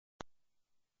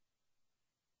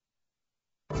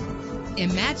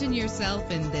Imagine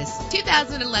yourself in this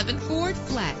 2011 Ford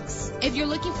Flex. If you're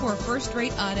looking for a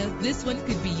first-rate auto, this one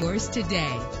could be yours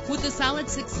today. With a solid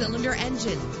 6-cylinder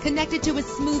engine connected to a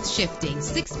smooth shifting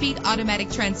 6-speed automatic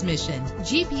transmission,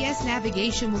 GPS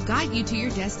navigation will guide you to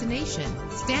your destination.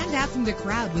 Stand out from the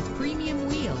crowd with premium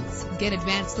wheels. Get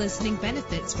advanced listening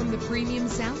benefits from the premium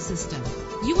sound system.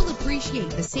 You will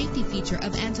appreciate the safety feature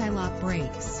of anti-lock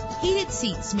brakes. Heated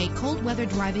seats make cold weather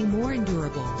driving more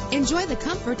endurable. Enjoy the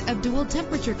comfort of dual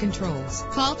temperature controls.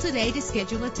 Call today to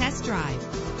schedule a test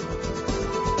drive.